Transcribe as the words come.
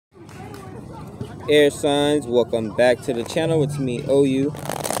Air signs, welcome back to the channel. It's me, OU,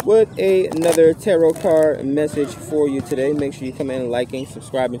 with another tarot card message for you today. Make sure you come in liking,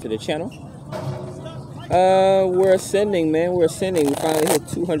 subscribing to the channel. We're ascending, man. We're ascending. We finally hit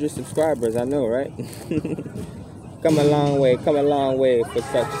 200 subscribers. I know, right? Come a long way for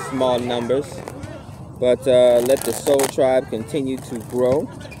such small numbers. But let the soul tribe continue to grow.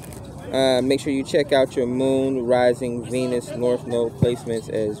 Make sure you check out your moon, rising, Venus, north node placements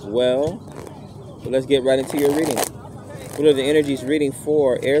as well. So let's get right into your reading. What are the energies reading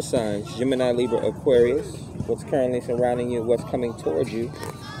for air signs? Gemini, Libra, Aquarius. What's currently surrounding you? What's coming towards you?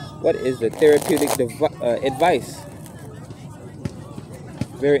 What is the therapeutic advice?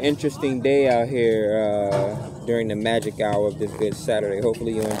 Very interesting day out here during the magic hour of this good Saturday.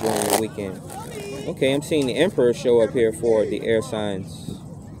 Hopefully you're enjoying your weekend. Okay, I'm seeing the Emperor show up here for the air signs.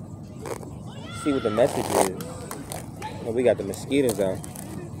 Let's see what the message is. Oh, we got the mosquitoes out.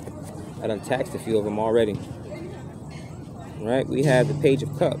 I done taxed a few of them already. All right, we have the Page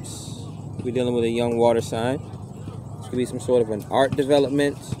of Cups. We're dealing with a young water sign. This could be some sort of an art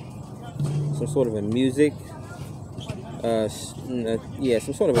development, some sort of a music, yeah,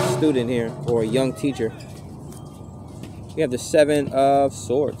 some sort of a student here or a young teacher. We have the Seven of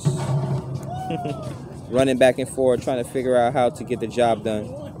Swords. Running back and forth, trying to figure out how to get the job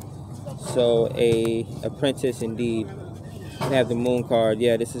done. So a apprentice indeed. We have the Moon card.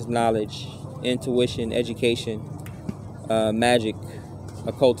 Yeah, this is knowledge, intuition, education, magic,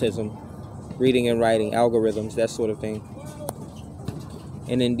 occultism, reading and writing, algorithms, that sort of thing.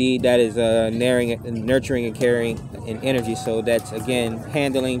 And indeed, that is nurturing and caring and energy. So that's, again,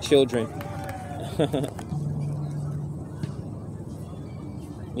 handling children.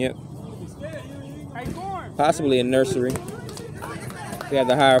 Yep. Possibly a nursery. We have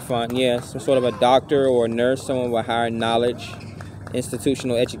the Hierophant. Yeah, some sort of a doctor or a nurse, someone with higher knowledge,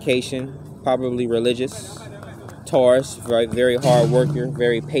 institutional education, probably religious. Taurus, very hard worker,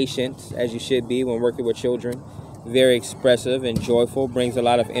 very patient, as you should be when working with children. Very expressive and joyful, brings a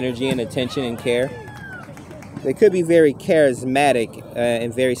lot of energy and attention and care. They could be very charismatic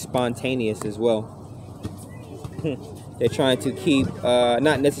and very spontaneous as well. They're trying to keep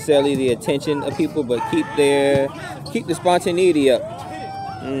not necessarily the attention of people, but keep the spontaneity up.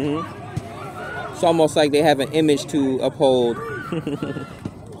 It's almost like they have an image to uphold.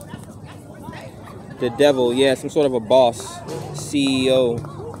 The Devil, yeah, some sort of a boss, CEO.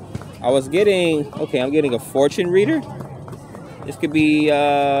 I'm getting a fortune reader. This could be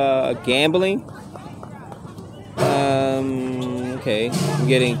gambling. Okay, I'm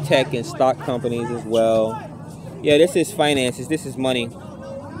getting tech and stock companies as well. Yeah, this is finances. This is money.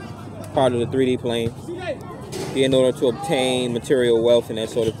 Part of the 3D plane. In order to obtain material wealth and that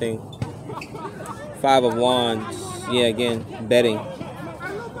sort of thing. Five of Wands. Yeah, again, betting.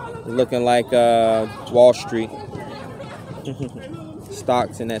 Looking like Wall Street.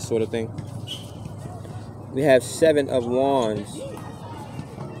 Stocks and that sort of thing. We have Seven of Wands.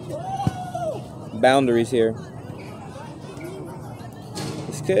 Boundaries here.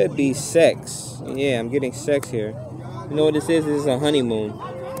 This could be sex. Yeah, I'm getting sex here. You know what this is? This is a honeymoon.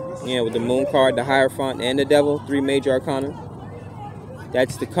 Yeah, with the Moon card, the Hierophant, and the Devil, 3 major arcana.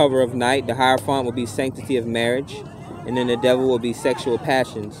 That's the cover of night. The Hierophant will be sanctity of marriage, and then the Devil will be sexual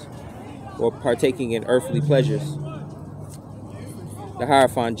passions or partaking in earthly pleasures. The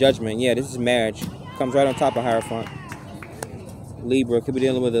Hierophant, judgment. Yeah, this is marriage. Comes right on top of Hierophant. Libra, could be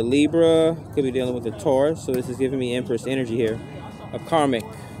dealing with a Libra, could be dealing with a Taurus. So this is giving me Empress energy here. A karmic,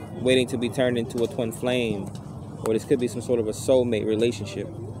 waiting to be turned into a twin flame. Or this could be some sort of a soulmate relationship.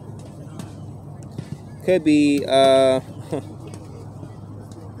 Could be the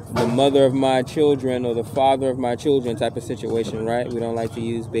mother of my children or the father of my children type of situation, right? We don't like to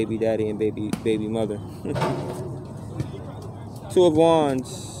use baby daddy and baby mother. Two of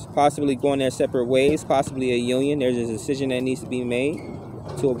Wands, possibly going their separate ways, possibly a union. There's a decision that needs to be made.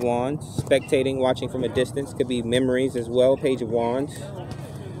 Two of Wands, spectating, watching from a distance. Could be memories as well. Page of Wands.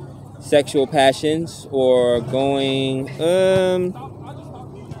 Sexual passions or going...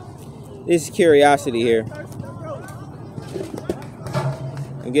 This is curiosity here.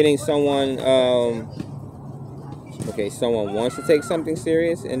 I'm getting someone, okay, someone wants to take something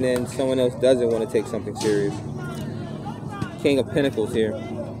serious, and then someone else doesn't want to take something serious. King of Pentacles here.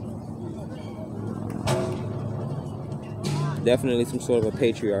 Definitely some sort of a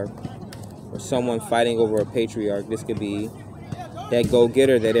patriarch, or someone fighting over a patriarch. This could be that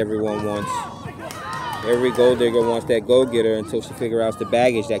go-getter that everyone wants. Every gold digger wants that go-getter until she figures out the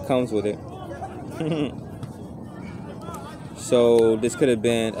baggage that comes with it. So this could have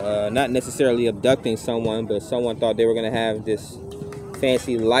been not necessarily abducting someone, but someone thought they were going to have this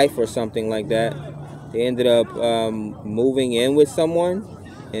fancy life or something like that. They ended up moving in with someone,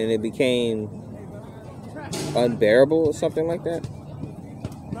 and it became unbearable or something like that.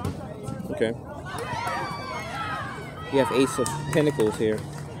 Okay. You have Ace of Pentacles here.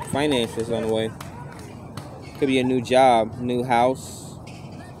 Finances on the way. Could be a new job, new house,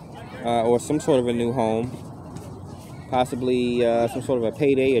 or some sort of a new home. Possibly some sort of a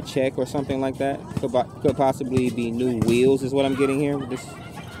payday, a check, or something like that. Could possibly be new wheels is what I'm getting here with this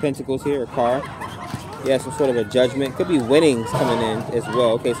Pentacles here, a car. Yeah, some sort of a judgment. Could be winnings coming in as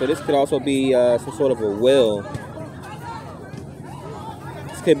well. Okay, so this could also be some sort of a will.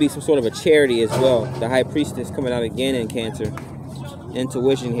 This could be some sort of a charity as well. The High Priestess coming out again in Cancer.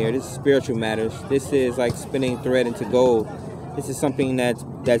 Intuition here. This is spiritual matters. This is like spinning thread into gold. This is something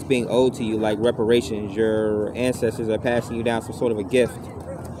that's being owed to you, like reparations. Your ancestors are passing you down some sort of a gift.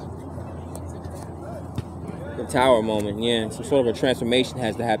 The Tower moment, yeah. Some sort of a transformation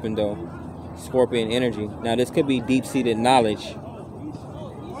has to happen though. Scorpion energy. Now this could be deep-seated knowledge.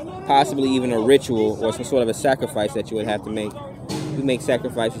 Possibly even a ritual or some sort of a sacrifice that you would have to make. We make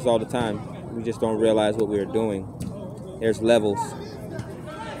sacrifices all the time. We just don't realize what we're doing. There's levels.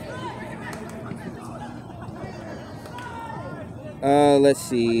 Let's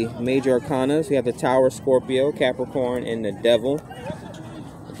see. Major arcanas. We have the Tower, Scorpio, Capricorn, and the Devil.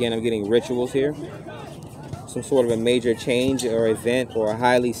 Again, I'm getting rituals here. Some sort of a major change or event or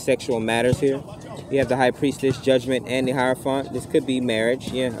highly sexual matters here. You have the High Priestess, Judgment, and the Hierophant. This could be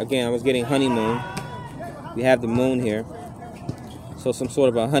marriage. Yeah, again, I was getting honeymoon. We have the moon here. So some sort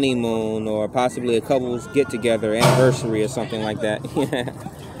of a honeymoon or possibly a couple's get-together, anniversary or something like that. Yeah.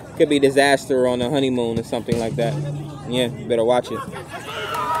 Could be disaster on a honeymoon or something like that. Yeah, you better watch it.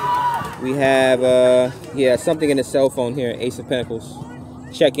 We have, yeah, something in the cell phone here, Ace of Pentacles.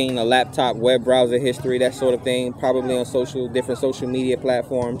 Checking a laptop, web browser history, that sort of thing. Probably on different social media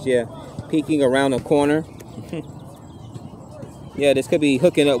platforms. Yeah, peeking around a corner. Yeah, this could be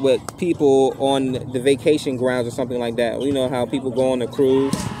hooking up with people on the vacation grounds or something like that. We know how people go on a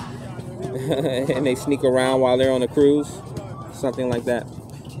cruise and they sneak around while they're on a cruise. Something like that.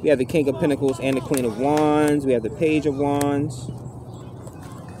 We have the King of Pentacles and the Queen of Wands. We have the Page of Wands.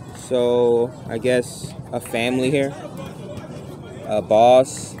 So, I guess a family here. A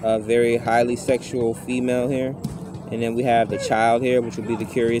boss, a very highly sexual female here. And then we have the Child here, which would be the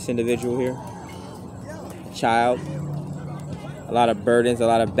curious individual here. Child. A lot of burdens, a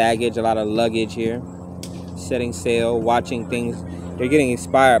lot of baggage, a lot of luggage here. Setting sail, watching things. They're getting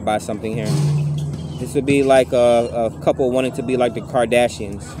inspired by something here. This would be like a couple wanting to be like the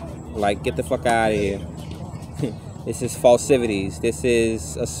Kardashians. Like, get the fuck out of here. This is falsities. This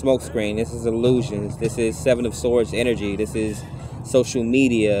is a smokescreen. This is illusions. This is Seven of Swords energy. This is social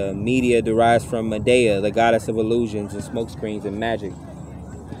media. Media derives from Medea, the goddess of illusions and smokescreens and magic.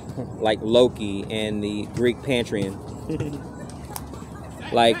 Like Loki and the Greek Pantheon.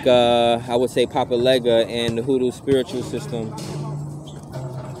 Like, I would say Papa Lega and the Hoodoo spiritual system.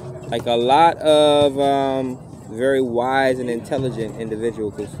 Like a lot of very wise and intelligent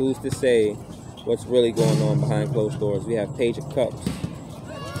individuals, because who's to say what's really going on behind closed doors? We have Page of Cups,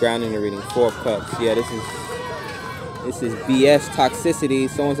 grounding the reading, Four of Cups. Yeah, this is BS toxicity.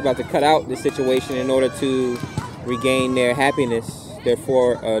 Someone's about to cut out this situation in order to regain their happiness.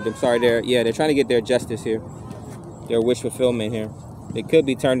 Therefore, they're trying to get their justice here, their wish fulfillment here. They could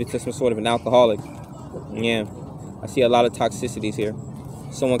be turned into some sort of an alcoholic. Yeah, I see a lot of toxicities here.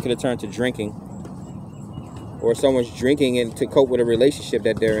 Someone could have turned to drinking, or someone's drinking and to cope with a relationship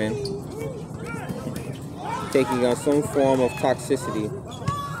that they're in, taking on some form of toxicity.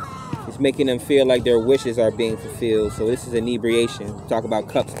 It's making them feel like their wishes are being fulfilled. So this is inebriation. Talk about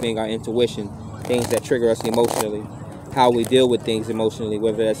cups being our intuition, things that trigger us emotionally, how we deal with things emotionally,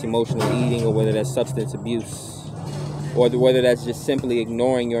 whether that's emotional eating or whether that's substance abuse, or whether that's just simply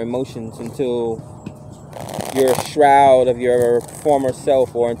ignoring your emotions until you're a shroud of your former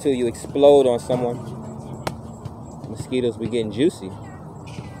self, or until you explode on someone. Mosquitoes be getting juicy.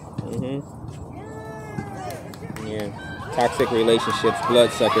 Yeah, toxic relationships,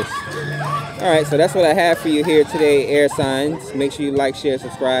 bloodsuckers. All right, so that's what I have for you here today, air signs. Make sure you like, share,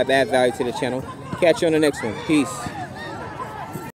 subscribe, add value to the channel. Catch you on the next one. Peace.